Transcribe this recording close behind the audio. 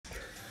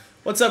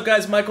What's up,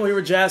 guys? Michael here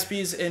with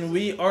Jaspys, and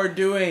we are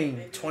doing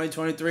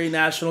 2023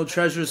 National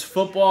Treasures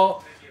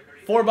Football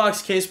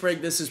 4-box case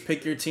break. This is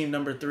Pick Your Team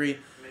number 3.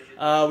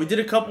 We did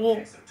a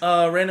couple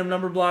random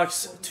number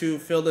blocks to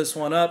fill this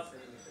one up.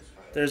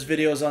 There's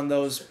videos on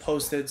those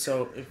posted,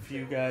 so if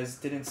you guys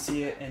didn't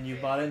see it and you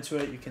bought into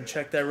it, you can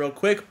check that real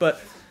quick.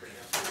 But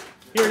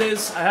here it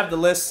is. I have the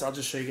list. I'll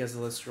just show you guys the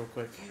list real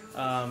quick.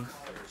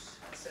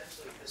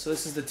 So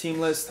this is the team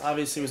list.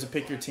 Obviously, it was a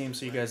Pick Your Team,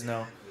 so you guys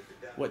know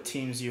what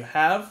teams you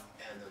have.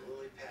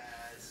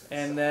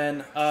 And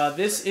then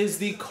this is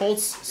the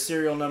Colts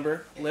serial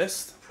number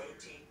list.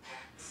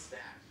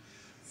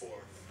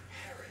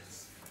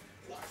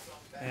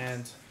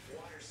 And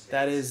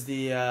that is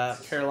the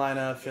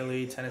Carolina,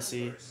 Philly,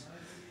 Tennessee,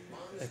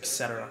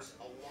 etc.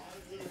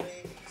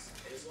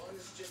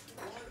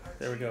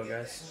 There we go,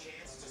 guys.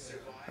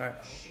 All right,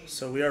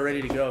 so we are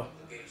ready to go.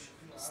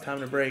 It's time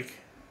to break.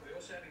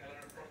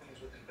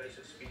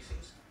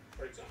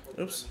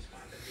 Oops.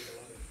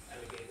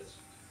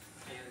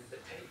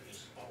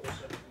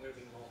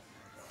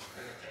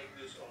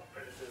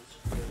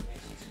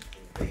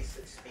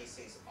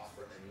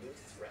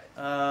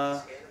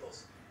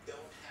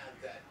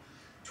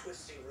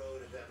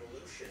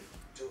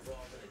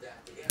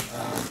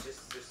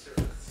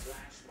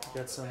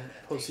 Got some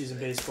postseason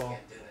baseball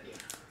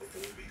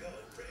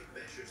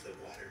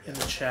in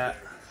the chat.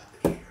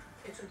 All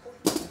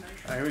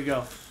right, here we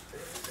go.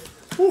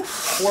 Whew,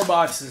 4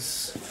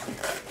 boxes.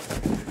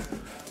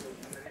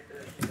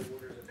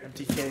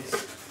 Empty case.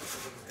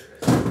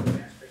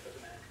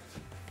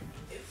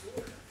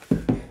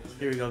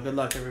 Here we go. Good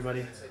luck,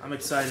 everybody. I'm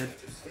excited.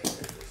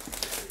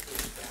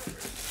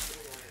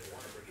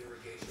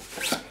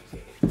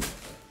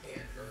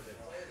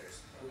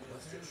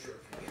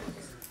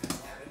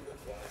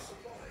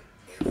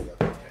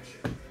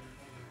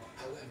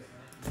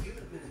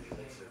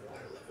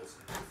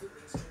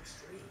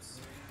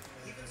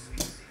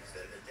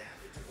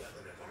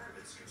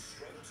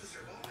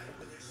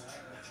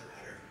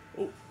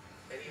 Oh.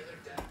 Any other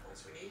data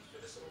points we need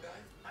for this little guy?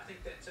 I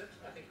think that's it.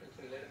 I think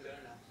we can let him go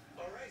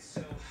now. All right,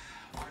 so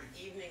our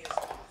evening is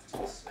off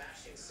to a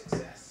smashing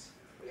success.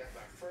 We have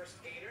our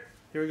first gator.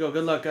 Here we go.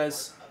 Good luck,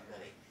 guys.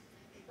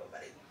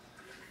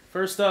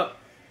 First up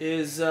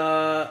is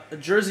a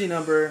jersey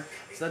number.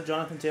 Is that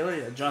Jonathan Taylor?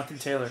 Yeah, Jonathan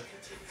Taylor.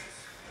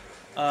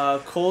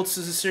 Colts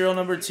is a serial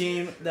number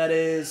team. That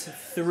is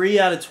 3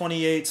 out of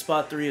 28.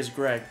 Spot 3 is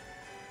Greg.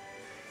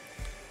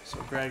 So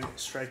Greg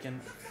striking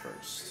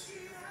first.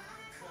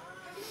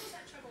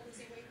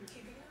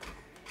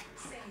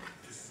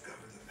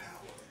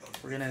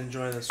 We're going to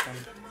enjoy this one.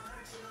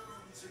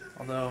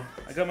 Although,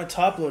 I got my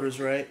top loaders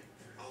right.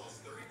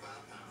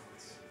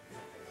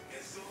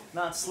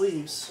 Not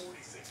sleeves.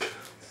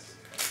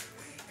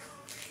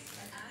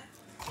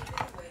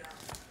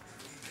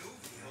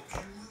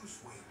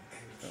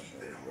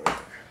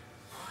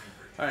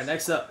 Alright,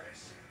 next up.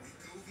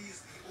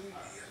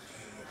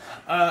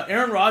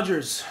 Aaron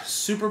Rodgers,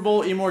 Super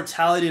Bowl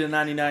immortality to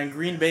 99.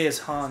 Green Bay is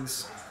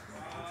Hans.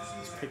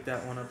 Let's pick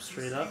that one up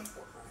straight up.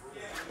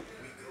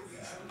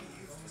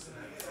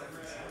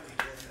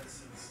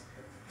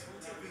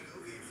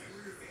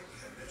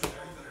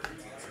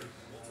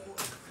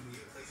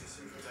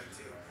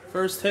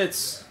 First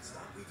hits.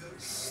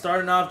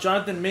 Starting off,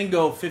 Jonathan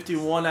Mingo,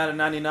 51 out of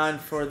 99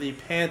 for the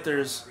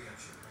Panthers.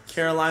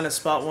 Carolina,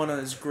 spot 1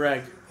 is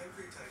Greg.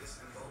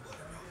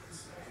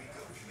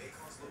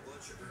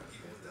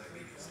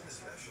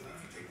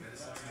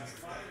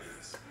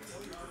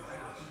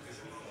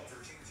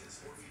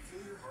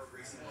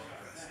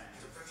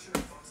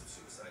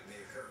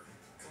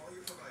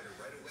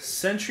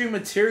 Century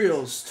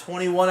Materials,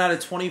 21 out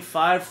of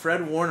 25,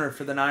 Fred Warner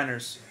for the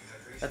Niners.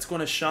 That's going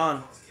to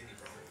Sean.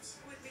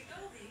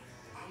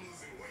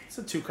 It's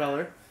a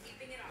 2-color.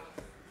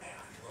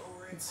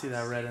 Let's see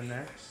that red in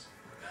there.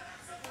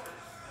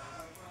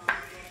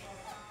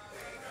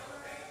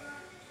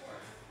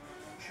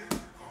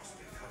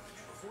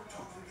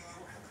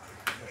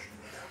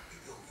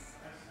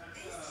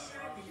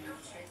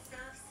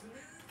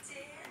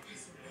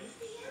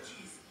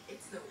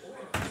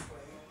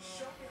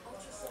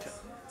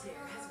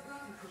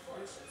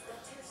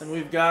 And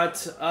we've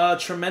got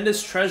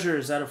Tremendous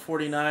Treasures out of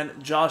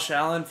 49, Josh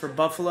Allen for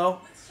Buffalo,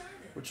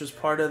 which was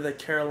part of the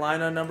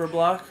Carolina number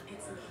block.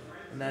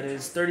 And that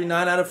is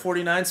 39 out of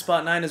 49.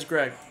 Spot 9 is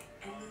Greg.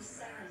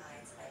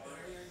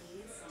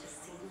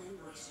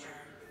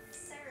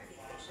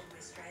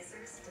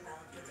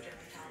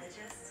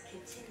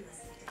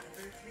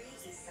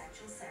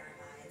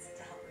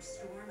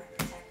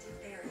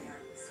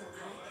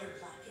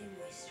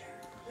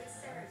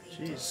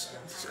 Jeez,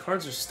 these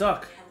cards are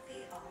stuck.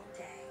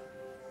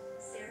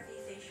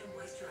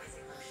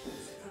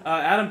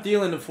 Adam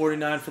Thielen to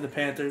 49 for the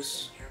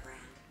Panthers.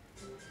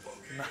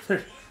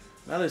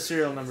 Another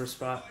serial number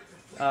spot.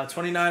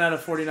 29 out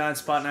of 49,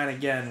 spot 9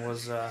 again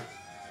was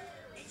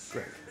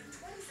Greg.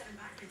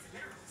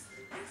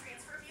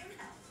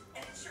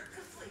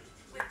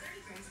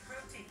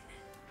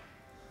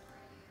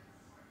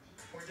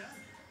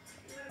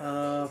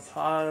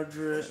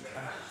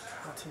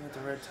 Team at the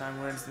right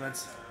time wins the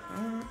Mets.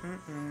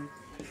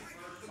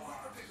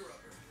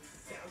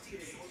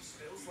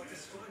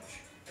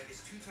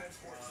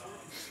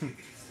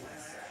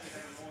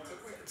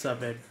 What's up,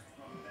 babe?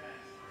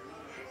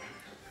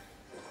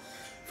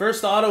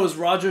 First auto is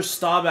Roger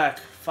Staubach,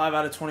 5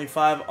 out of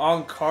 25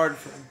 on card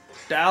from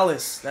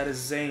Dallas. That is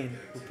Zane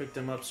who picked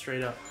him up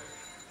straight up.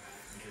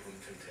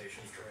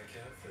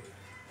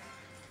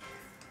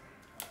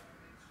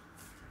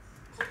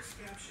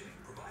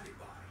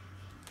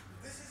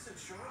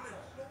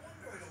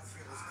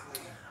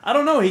 I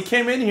don't know. He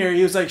came in here.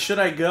 He was like, should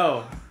I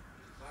go?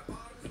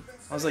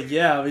 I was like,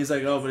 yeah. He's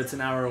like, oh, but it's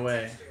an hour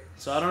away.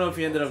 So I don't know if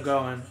he ended up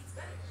going.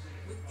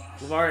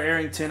 LeVar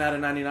Arrington out of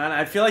 99.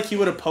 I feel like he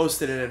would have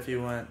posted it if he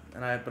went,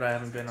 but I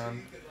haven't been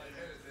on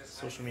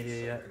social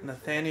media yet.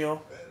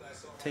 Nathaniel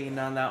taking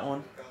down that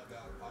one.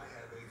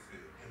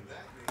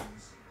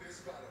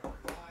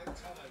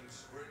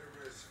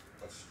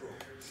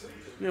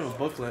 We have a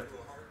booklet.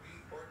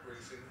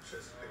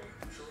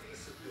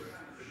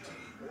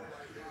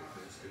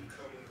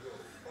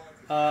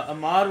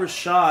 Ahmad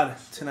Rashad,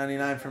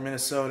 /99 for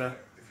Minnesota.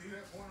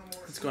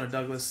 It's going to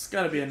Douglas. It's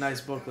got to be a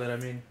nice booklet. I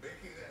mean,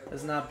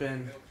 has not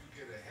been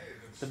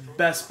the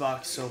best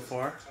box so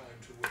far.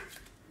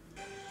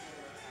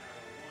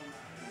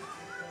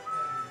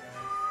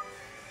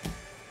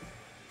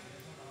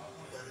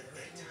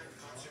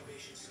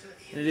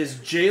 And it is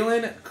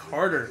Jalen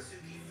Carter.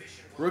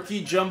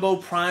 Rookie Jumbo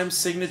Prime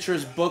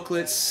Signatures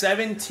booklet,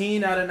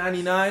 17 out of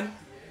 99.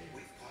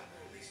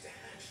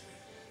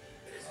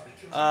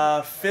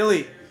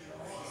 Philly,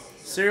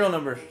 serial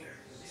number,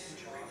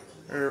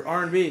 or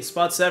R&B,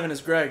 spot 7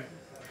 is Greg.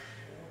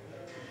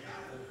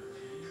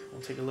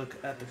 We'll take a look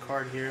at the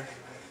card here,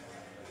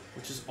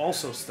 which is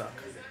also stuck.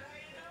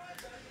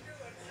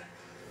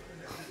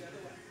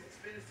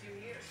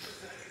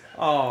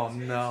 Oh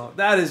no,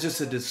 that is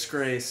just a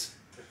disgrace.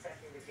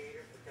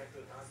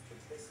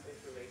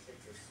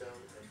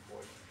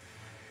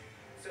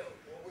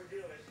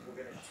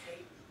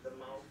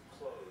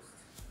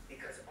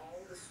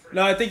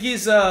 No, I think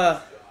he's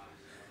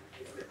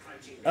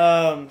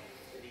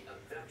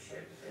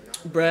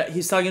Brett.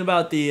 He's talking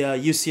about the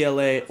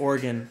UCLA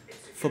Oregon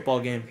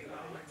football game.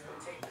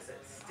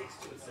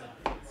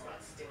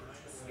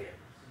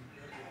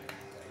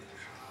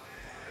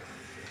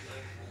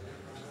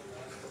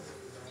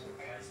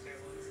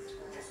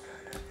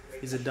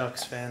 He's a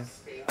Ducks fan.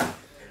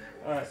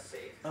 All right.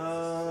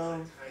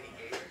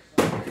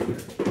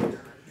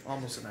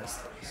 Almost a nice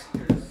Ducks.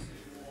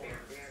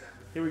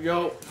 Here we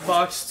go,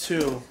 box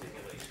 2.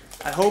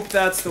 I hope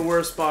that's the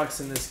worst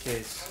box in this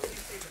case.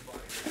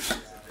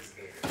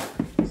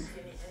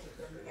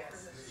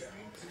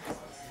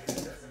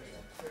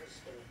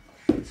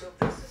 So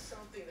this is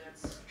something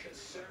that's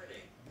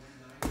concerning.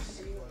 We're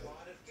seeing a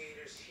lot of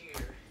gators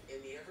here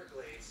in the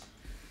Everglades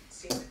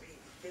seem to be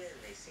thin.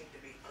 They seem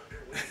to be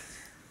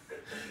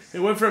underweight. It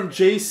went from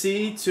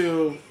JC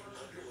to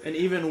an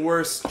even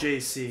worse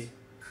JC.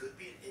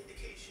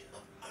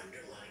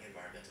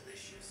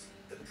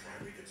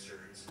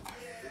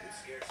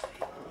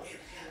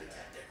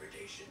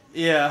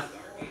 Yeah.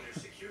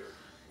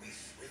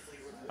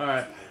 All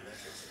right.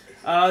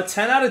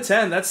 10 out of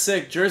 10. That's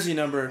sick. Jersey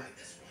number.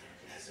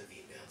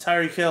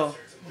 Tyreek Hill.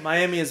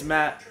 Miami is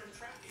Matt.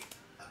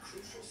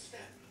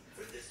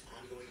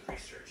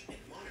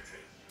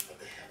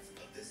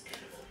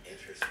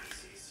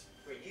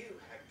 For you,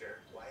 Hector,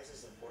 why is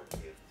this important to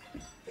you?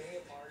 Being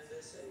a part of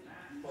this and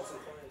what's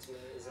important to me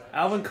is that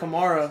Alvin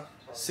Kamara,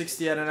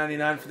 60 out of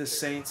 99 for the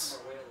Saints.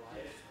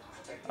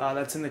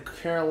 That's in the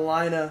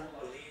Carolina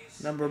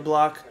number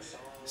block.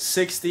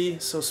 60,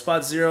 so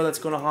spot 0, that's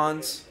going to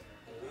Hans.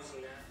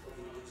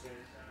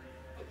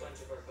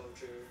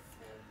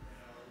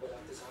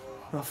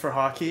 Oh, for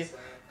hockey?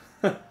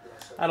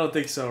 I don't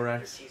think so,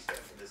 Rex.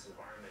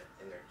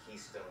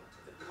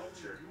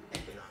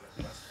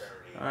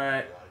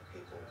 Alright.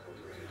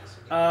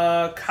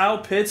 Kyle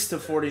Pitts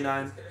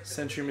 /49,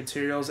 Century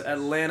Materials.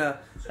 Atlanta,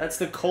 that's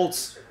the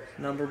Colts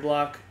number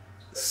block.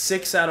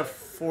 6 out of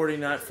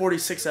 49,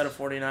 46 out of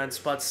 49,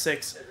 spot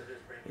 6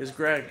 is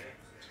Greg.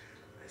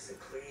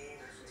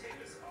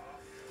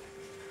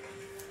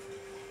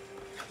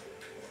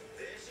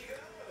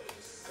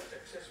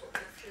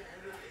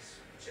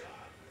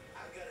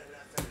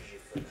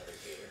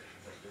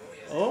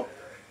 Oh,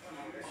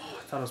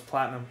 I thought it was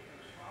platinum.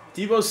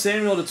 Deebo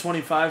Samuel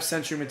 /25,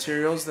 Century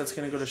Materials. That's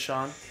going to go to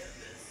Sean.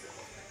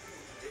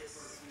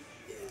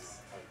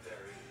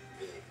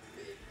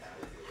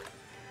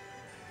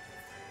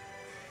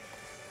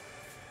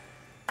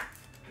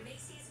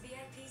 Macy's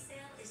VIP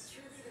sale is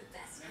truly the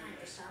best time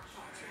to shop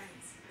fall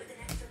trends with an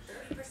extra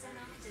 30%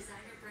 off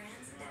designer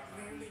brands that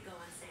rarely go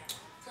on sale.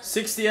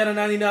 60 out of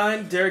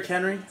 99, Derrick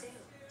Henry.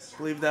 I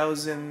believe that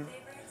was in,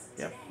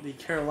 yep, the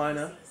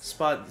Carolina.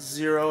 Spot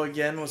 0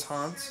 again was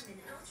Hans.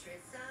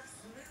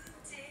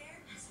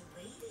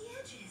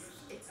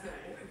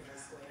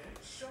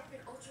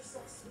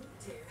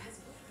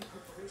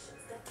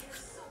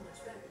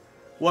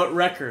 What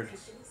record?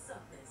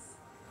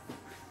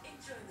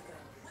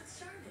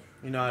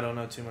 You know I don't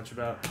know too much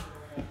about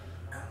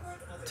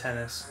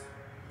tennis.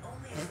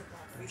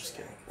 I'm just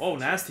kidding. Oh,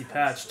 nasty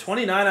patch.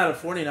 29 out of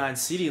 49.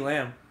 CeeDee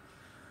Lamb.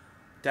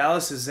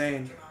 Dallas is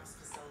Zane.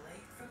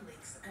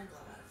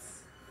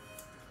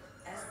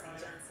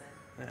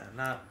 Yeah,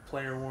 not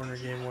player worn or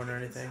game worn or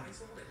anything.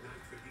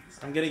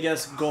 I'm going to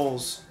guess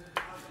goals.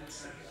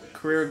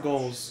 Career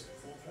goals.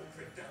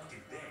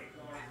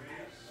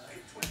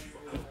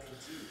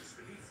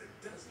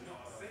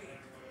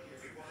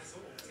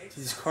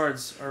 These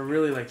cards are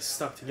really like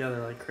stuck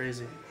together like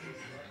crazy.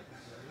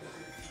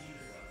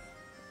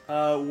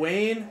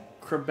 Wayne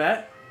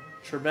Trebet.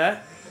 I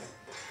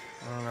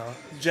don't know.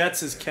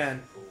 Jets is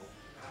Ken.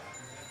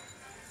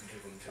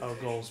 Oh,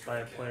 goals by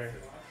a player.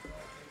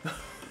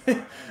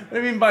 What do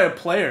you mean by a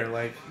player?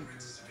 Like,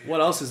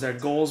 what else is there?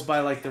 Goals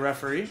by like the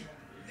referee?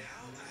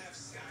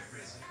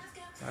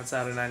 That's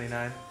out of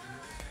 99.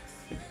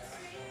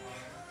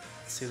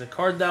 Let's see, the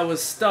card that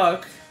was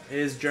stuck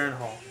is Jern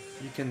Hall.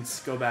 You can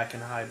go back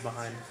and hide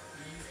behind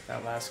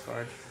that last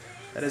card.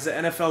 That is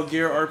an NFL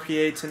Gear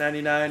RPA to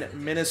 99.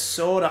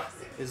 Minnesota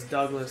is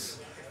Douglas.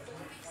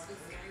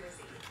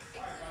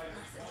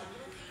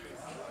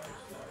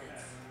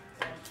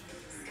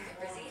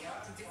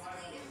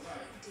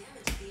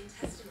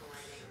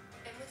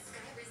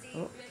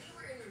 Oh.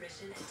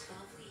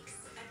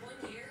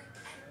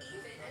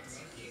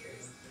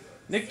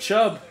 Nick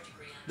Chubb,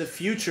 the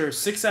future,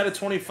 6 out of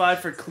 25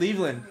 for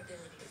Cleveland.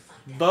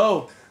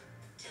 Bo.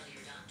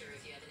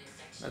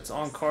 That's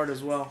on card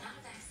as well.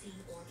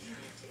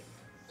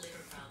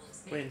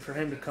 Waiting for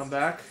him to come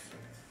back.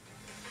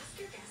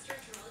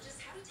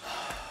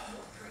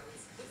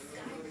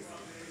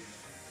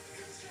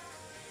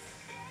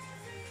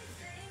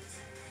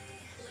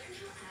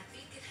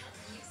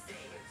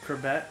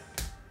 Corbett.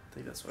 I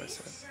think that's what I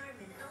said.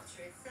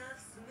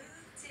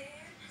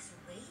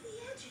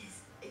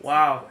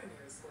 Wow.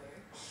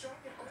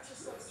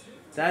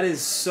 That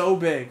is so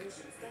big.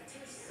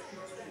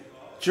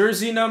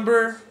 Jersey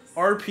number,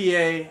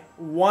 RPA,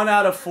 1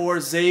 out of 4,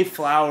 Zay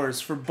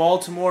Flowers for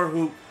Baltimore,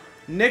 who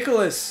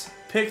Nicholas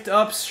picked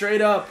up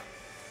straight up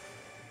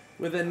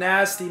with a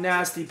nasty,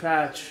 nasty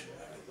patch.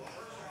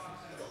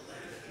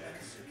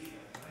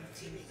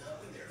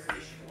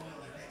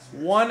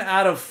 One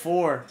out of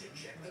 4.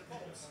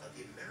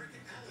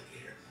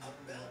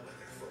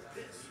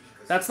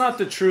 That's not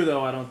the true,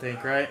 though, I don't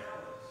think, right?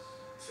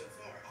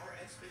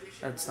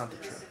 That's not the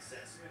true.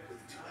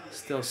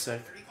 Still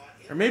sick.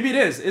 Or maybe it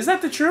is. Is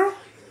that the true?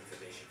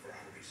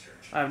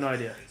 I have no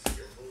idea.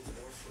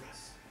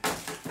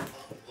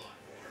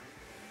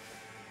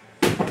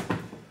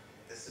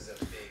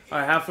 All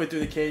right, halfway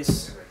through the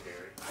case.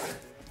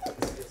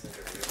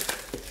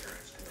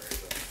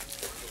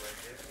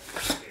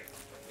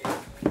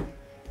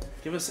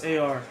 Give us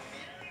AR.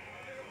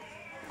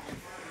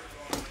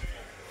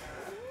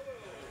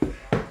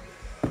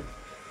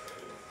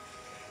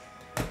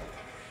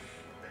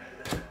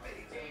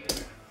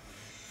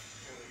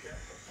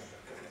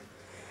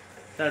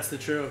 That's the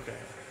true, okay.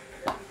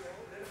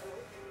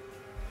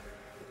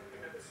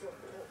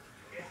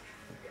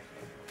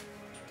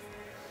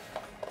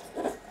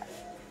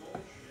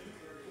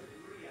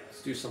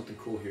 Let's do something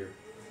cool here.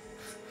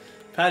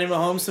 Patty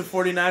Mahomes to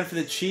 49 for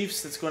the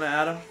Chiefs. That's going to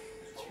Adam.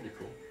 That's pretty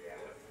cool.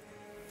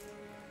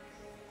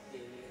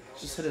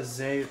 Just hit a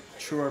Zay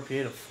true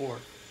RPA to 4.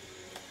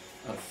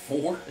 Out of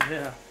 4?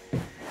 Yeah.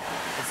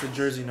 That's the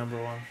jersey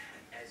number 1. Oh,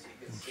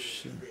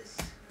 shit.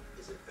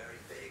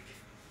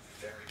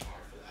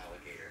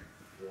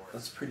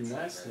 That's pretty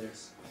nice there.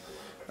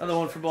 Another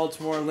one for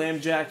Baltimore.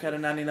 Lamb Jack out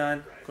of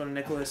 99. Going to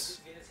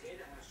Nicholas.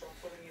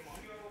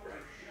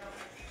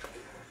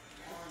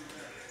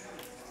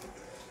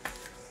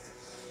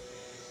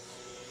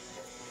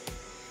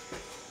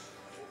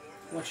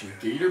 Watching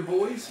Gator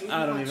Boys?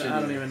 I don't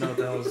even know what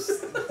that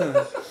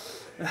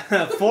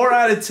was. 4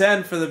 out of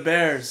 10 for the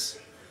Bears.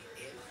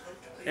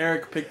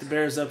 Eric picked the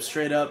Bears up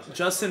straight up.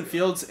 Justin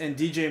Fields and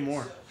DJ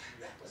Moore.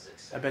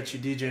 I bet you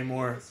DJ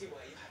Moore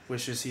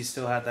wishes he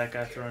still had that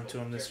guy thrown to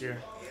him this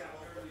year.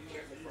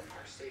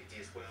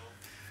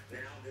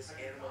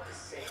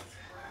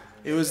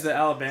 It was the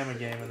Alabama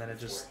game, and then it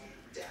just...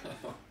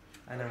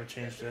 I never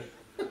changed it.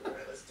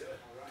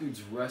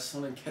 Dude's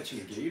wrestling and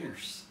catching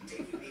gators.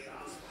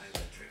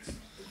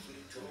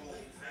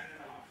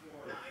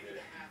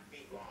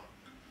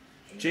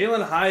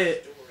 Jalen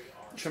Hyatt,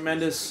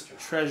 tremendous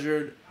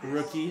treasured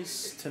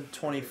rookies to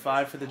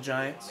 25 for the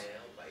Giants.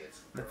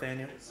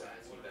 Nathaniel.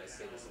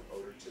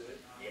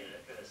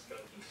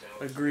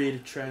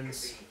 Agreed,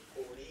 trends.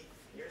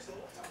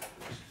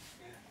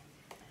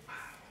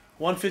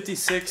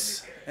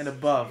 156 and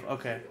above.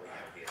 Okay.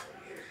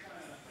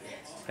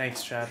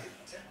 Thanks, Chad.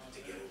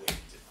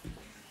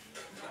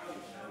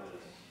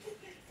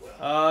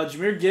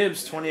 Jahmyr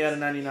Gibbs, 20 out of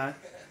 99.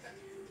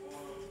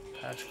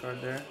 Patch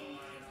card there.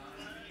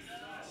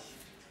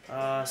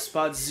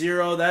 Spot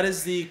 0, that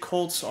is the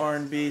Colts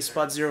R&B.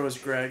 Spot 0 is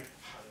Greg.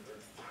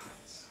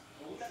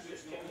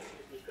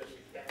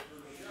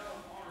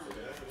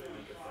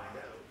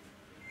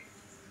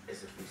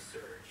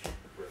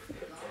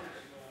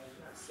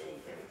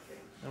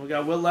 And we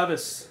got Will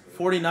Levis,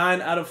 49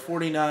 out of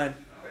 49.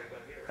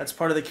 That's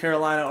part of the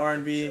Carolina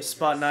R&B.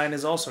 Spot 9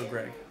 is also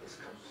Greg.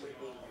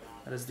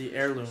 That is the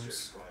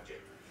heirlooms.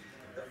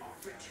 The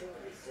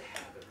opportunity to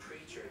have a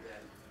creature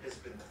that has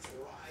been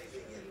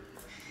thriving in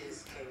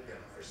his kingdom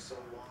for so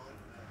long.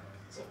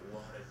 It's a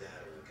lot of data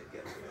we could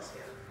get to his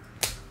hand.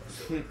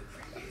 So the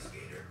previous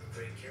gator,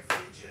 very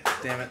carefully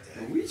checked. Damn it.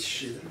 We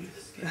shit.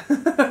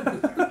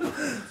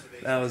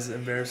 That was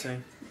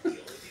embarrassing.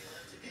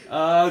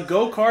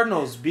 Go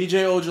Cardinals.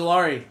 BJ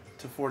Ojolari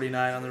to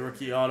 49 on the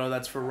rookie auto.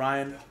 That's for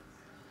Ryan.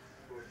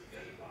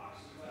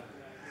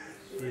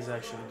 He's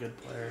actually a good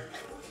player.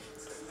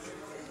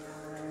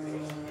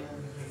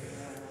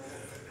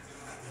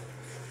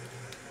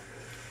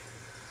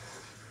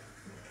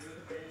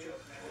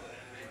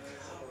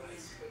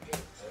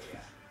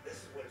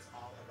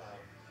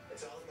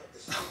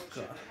 Oh,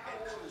 God.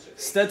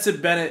 Stetson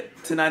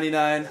Bennett to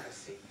 99.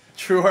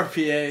 True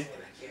RPA.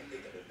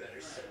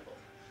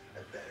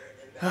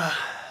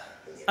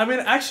 I mean,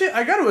 actually,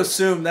 I got to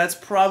assume that's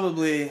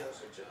probably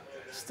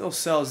still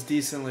sells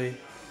decently.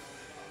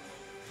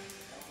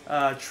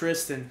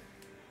 Tristan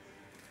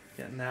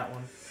getting that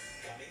one.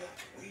 Coming up,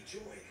 we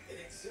join an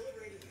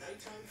exhilarating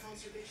nighttime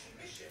conservation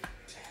mission,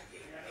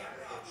 tagging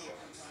hammerhead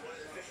sharks. One of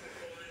the fishermen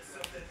pulling in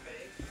something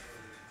big.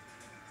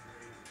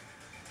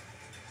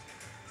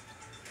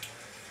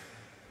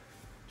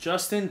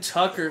 Justin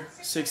Tucker,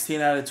 16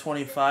 out of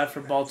 25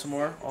 for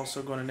Baltimore.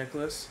 Also going to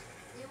Nicholas.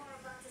 You are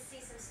about to see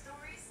some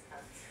stories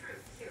of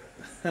true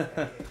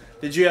heroes.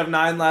 Did you have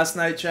 9 last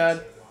night, Chad?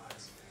 Of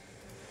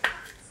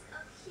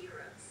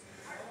heroes.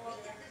 Heartbeat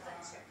of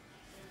adventure.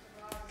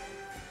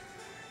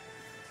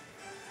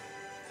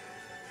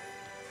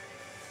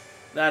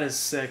 That is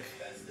sick.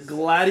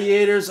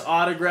 Gladiators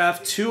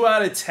autograph, 2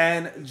 out of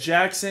 10.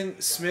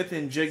 Jackson, Smith,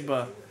 and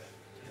Jigba.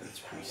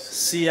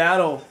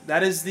 Seattle.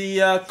 That is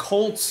the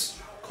Colts.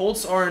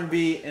 Colts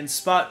R&B. And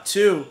spot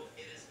 2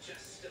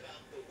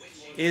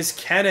 is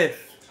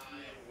Kenneth.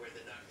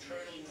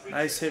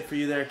 Nice hit for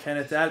you there,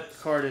 Kenneth. That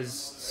card is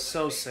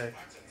so sick.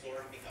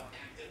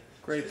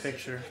 Great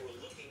picture.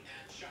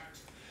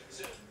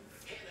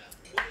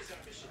 What is our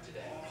mission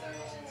today? Our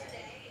mission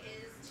today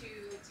is to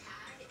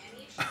tag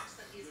any sharks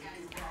that these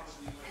guys catch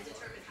and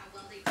determine how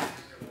well they do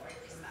after we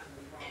release them.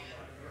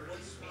 And what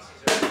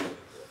species are we looking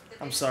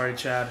for? I'm sorry,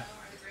 Chad. Are the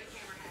great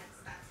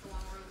hammerheads. That's the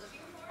one we're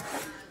looking for.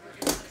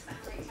 We're going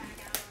to put a satellite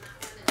tag out on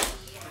that one and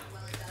see how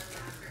well it does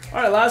after.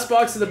 All right, last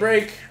box of the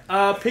break.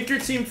 Pick your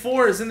team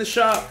 4 is in the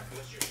shop.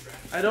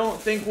 I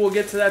don't think we'll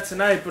get to that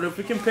tonight, but if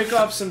we can pick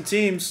off some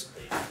teams,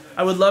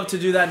 I would love to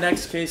do that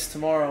next case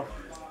tomorrow.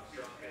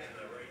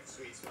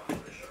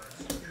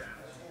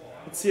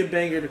 Let's see a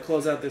banger to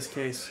close out this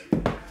case. As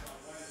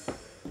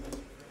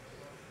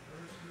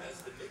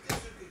the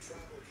Mississippi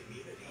tribal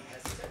community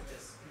has sent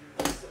us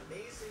this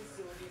amazing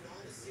Floridian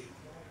odyssey,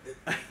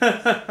 the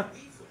thing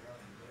we've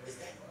learned is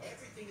that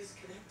everything is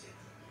connected.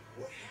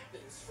 What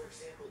happens, for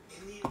example,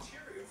 in the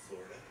interior of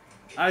Florida?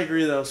 I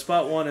agree, though.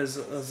 Spot 1 is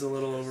a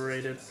little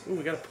overrated. Ooh,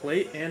 we got a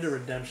plate and a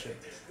redemption.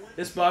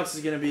 This box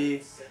is going to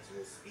be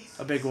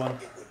a big one.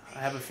 I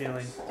have a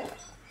feeling.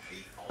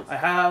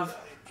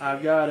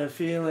 I've got a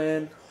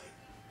feeling.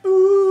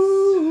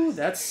 Ooh,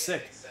 that's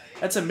sick.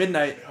 That's a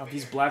midnight of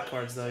these black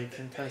cards, though. You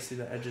can kind of see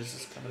the edges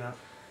is coming out.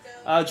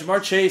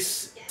 Jamar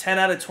Chase, 10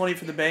 out of 20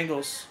 for the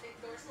Bengals.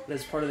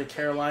 That's part of the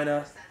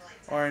Carolina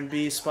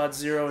R&B. Spot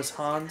 0 is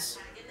Hans.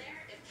 Tag in there.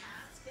 If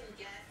cats can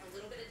get a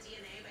little bit of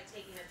DNA by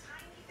taking a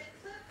tiny fit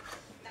clip,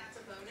 that's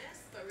a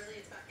bonus. But really,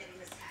 it's about getting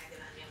this tag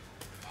in on you.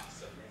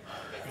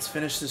 Let's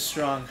finish this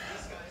strong.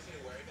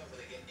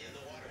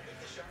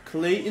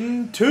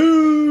 Clayton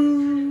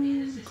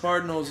 2.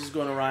 Cardinals is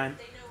going to Ryan.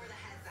 They know where the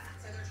head's at,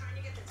 so they're trying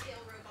to get the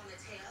tail rope on the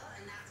tail,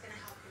 and that's going to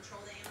help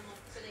control the animal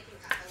so they can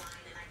cut the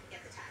line and I can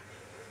get the tag.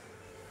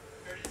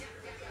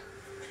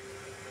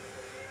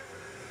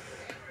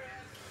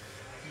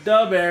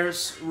 The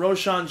Bears.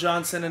 Roshan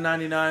Johnson at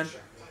 99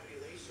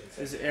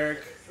 is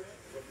Eric.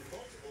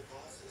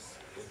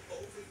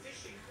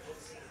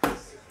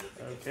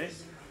 Okay.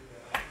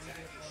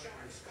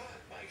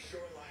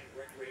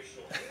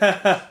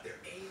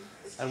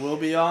 I will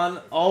be on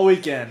all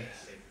weekend.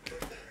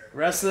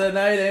 Rest of the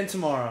night and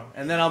tomorrow.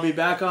 And then I'll be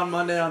back on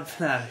Monday on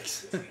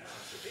Fanatics.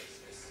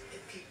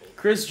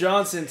 Chris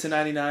Johnson to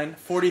 99.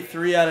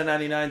 43 out of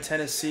 99,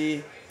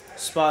 Tennessee.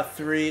 Spot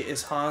 3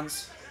 is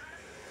Hans.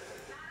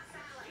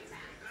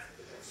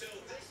 So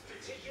this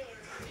particular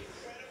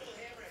incredible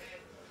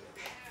hammerhead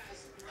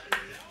has a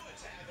Noah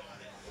tag on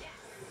it.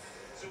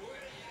 So we're going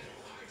to add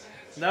our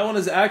tag. That one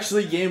is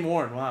actually game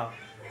worn. Wow.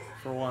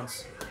 For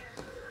once.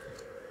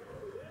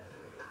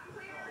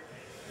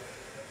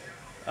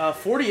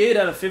 48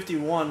 out of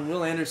 51,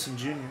 Will Anderson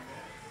Jr.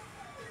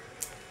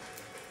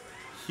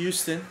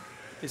 Houston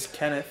is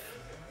Kenneth.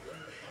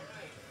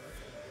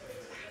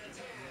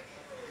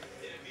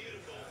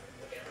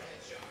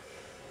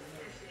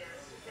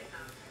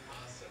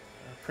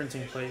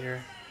 Printing plate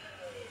here.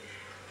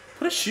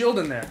 Put a shield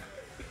in there.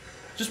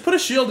 Just put a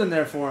shield in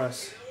there for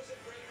us. That was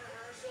a great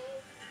rehearsal.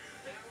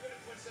 Now we're going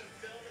to put some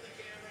film in the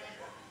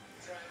camera.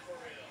 Try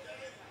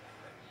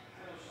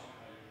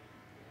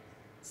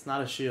It's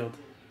not a shield.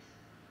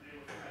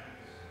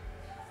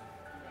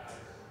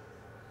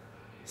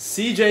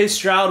 CJ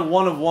Stroud,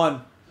 1 of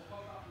 1.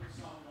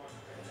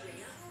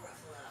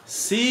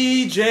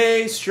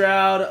 CJ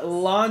Stroud,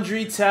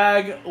 laundry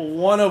tag,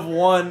 1 of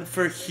 1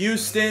 for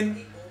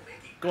Houston.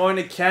 Going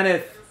to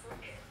Kenneth.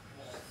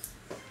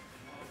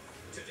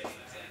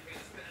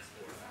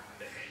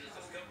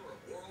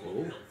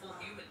 Oh.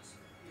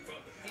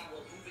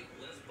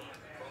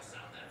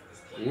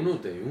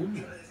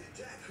 1-1.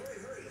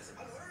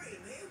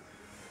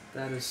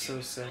 That is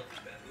so sick.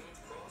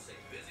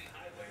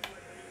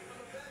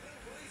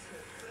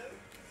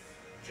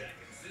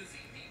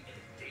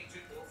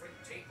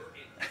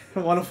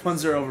 1 of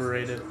 1s are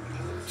overrated.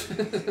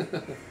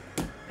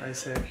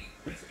 Nice hit.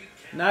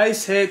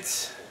 Nice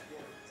hit.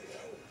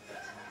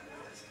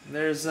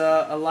 There's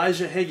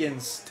Elijah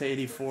Higgins to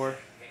 84.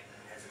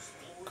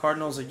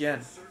 Cardinals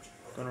again.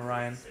 Going to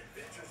Ryan.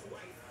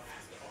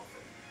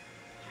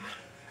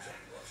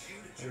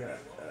 We got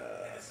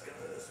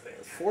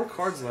 4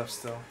 cards left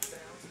still.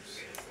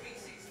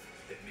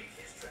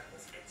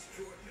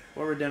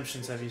 What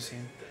redemptions have you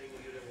seen?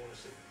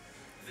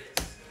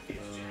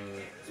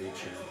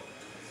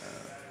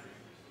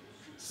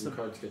 Some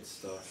cards get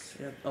stuck.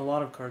 Yeah, a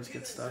lot of cards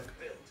get stuck.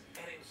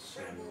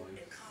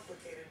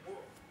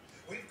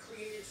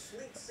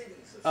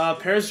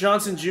 Paris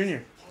Johnson Jr.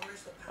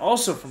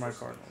 Also for my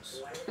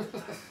Cardinals.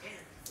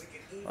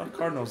 A lot of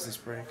Cardinals this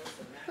break.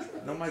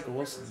 No Michael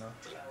Wilson though.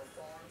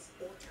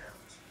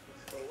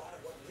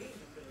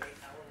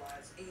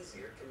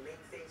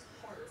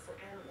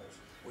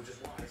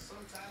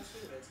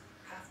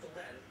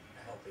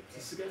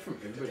 Is this the guy from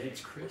Everybody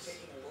Hates Chris?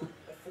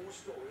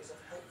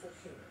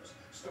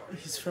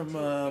 He's from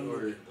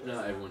Or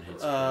not everyone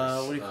hates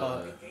Chris. what do you call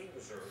it?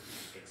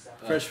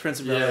 Fresh Prince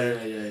of Yeah,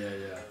 Bel-Air.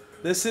 yeah.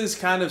 This is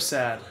kind of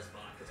sad.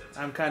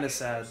 I'm kind of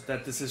sad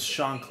that this is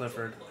Sean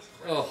Clifford.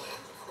 Oh.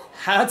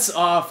 Hats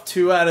off,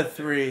 2 out of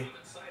 3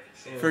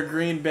 for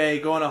Green Bay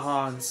going to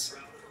Hans.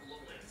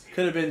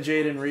 Could have been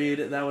Jaden Reed.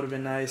 That would have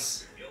been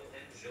nice.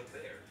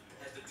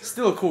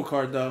 Still a cool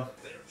card though.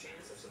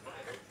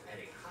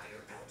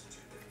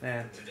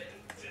 Man.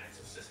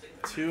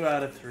 2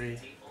 out of 3.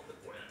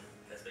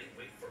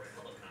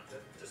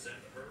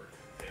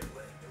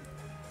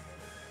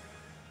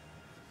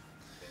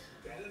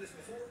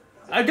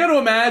 I got to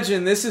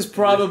imagine this is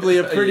probably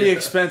a pretty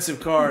expensive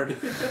card.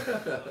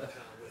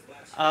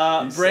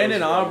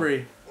 Brandon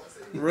Aubrey,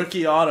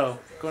 rookie auto,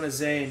 going to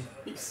Zane.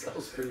 He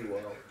sells pretty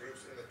well.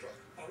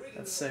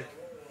 That's sick.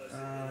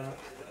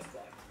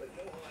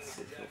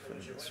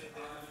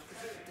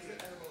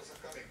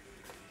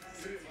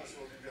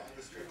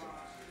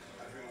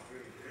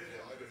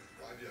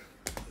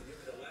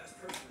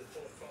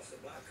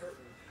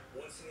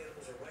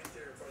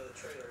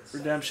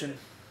 Redemption.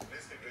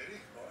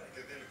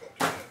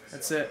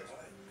 That's it.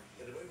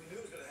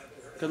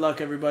 Good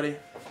luck, everybody.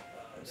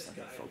 I'm just not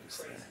gonna focus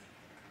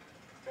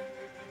there.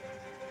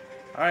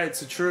 All right,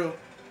 it's a true.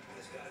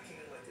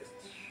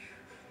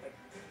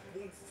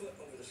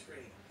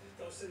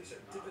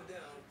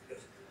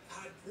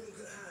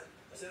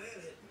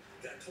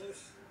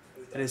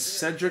 It is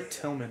Cedric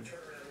Tillman.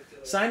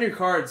 Sign your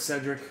cards,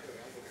 Cedric.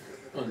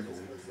 Unbelievable.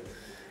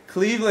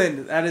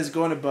 Cleveland, that is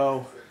going to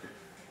Bo.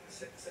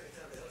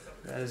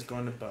 That is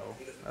going to Bo.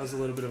 That was a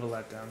little bit of a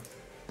letdown.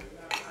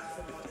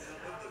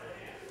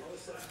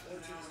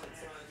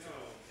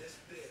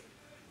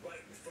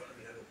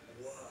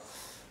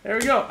 There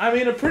we go. I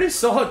mean, a pretty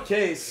solid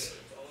case.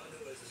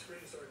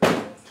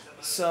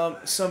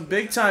 Some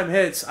big time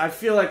hits. I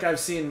feel like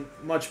I've seen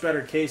much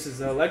better cases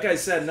though. Like I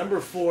said, number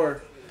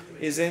 4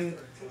 is in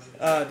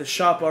the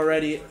shop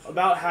already,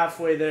 about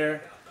halfway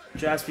there.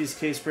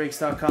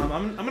 JaspysCaseBreaks.com.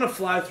 I'm gonna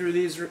fly through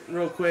these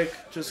real quick,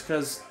 just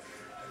because.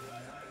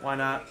 Why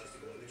not?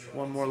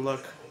 One more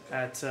look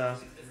at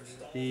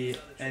the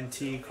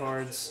NT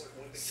cards,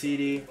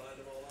 CD,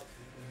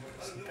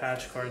 some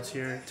patch cards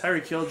here.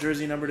 Tyreek Hill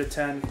jersey number to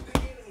 10.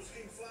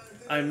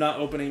 I'm not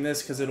opening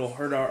this because it'll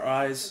hurt our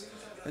eyes.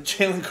 The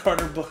Jalen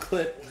Carter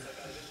booklet.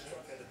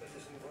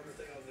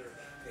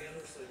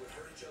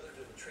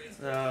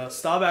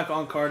 Staubach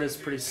on card is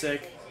pretty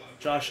sick.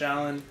 Josh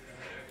Allen.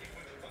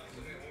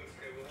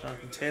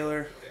 Jonathan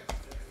Taylor.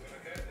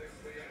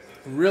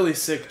 Really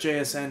sick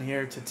JSN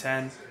here to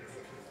 10.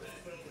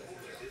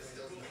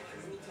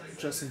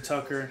 Justin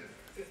Tucker.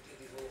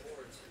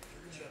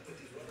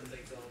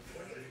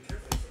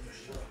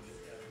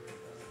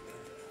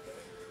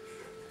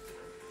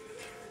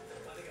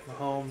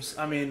 Mahomes.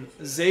 I mean,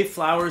 Zay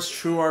Flowers,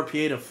 true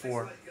RPA to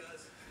 4.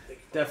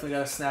 Definitely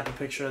got to snap a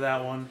picture of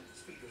that one.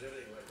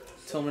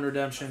 Tillman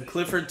redemption.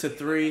 Clifford to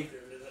 3.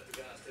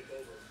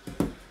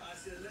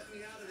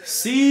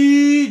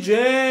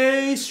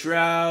 CJ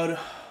Stroud,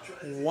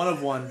 1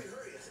 of 1.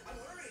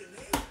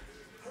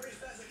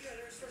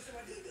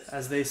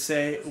 As they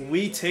say,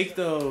 we take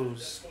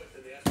those.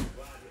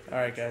 All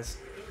right, guys.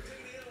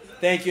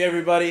 Thank you,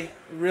 everybody.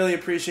 Really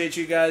appreciate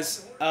you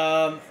guys.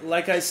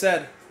 Like I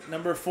said,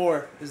 number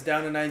 4 is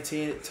down to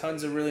 19.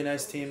 Tons of really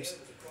nice teams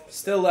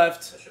still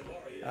left.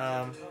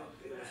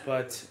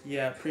 But,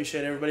 yeah,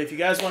 appreciate everybody. If you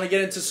guys want to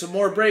get into some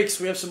more breaks,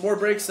 we have some more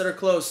breaks that are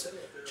close.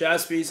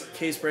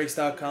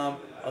 JaspysCaseBreaks.com.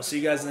 I'll see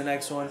you guys in the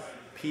next one.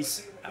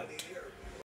 Peace out.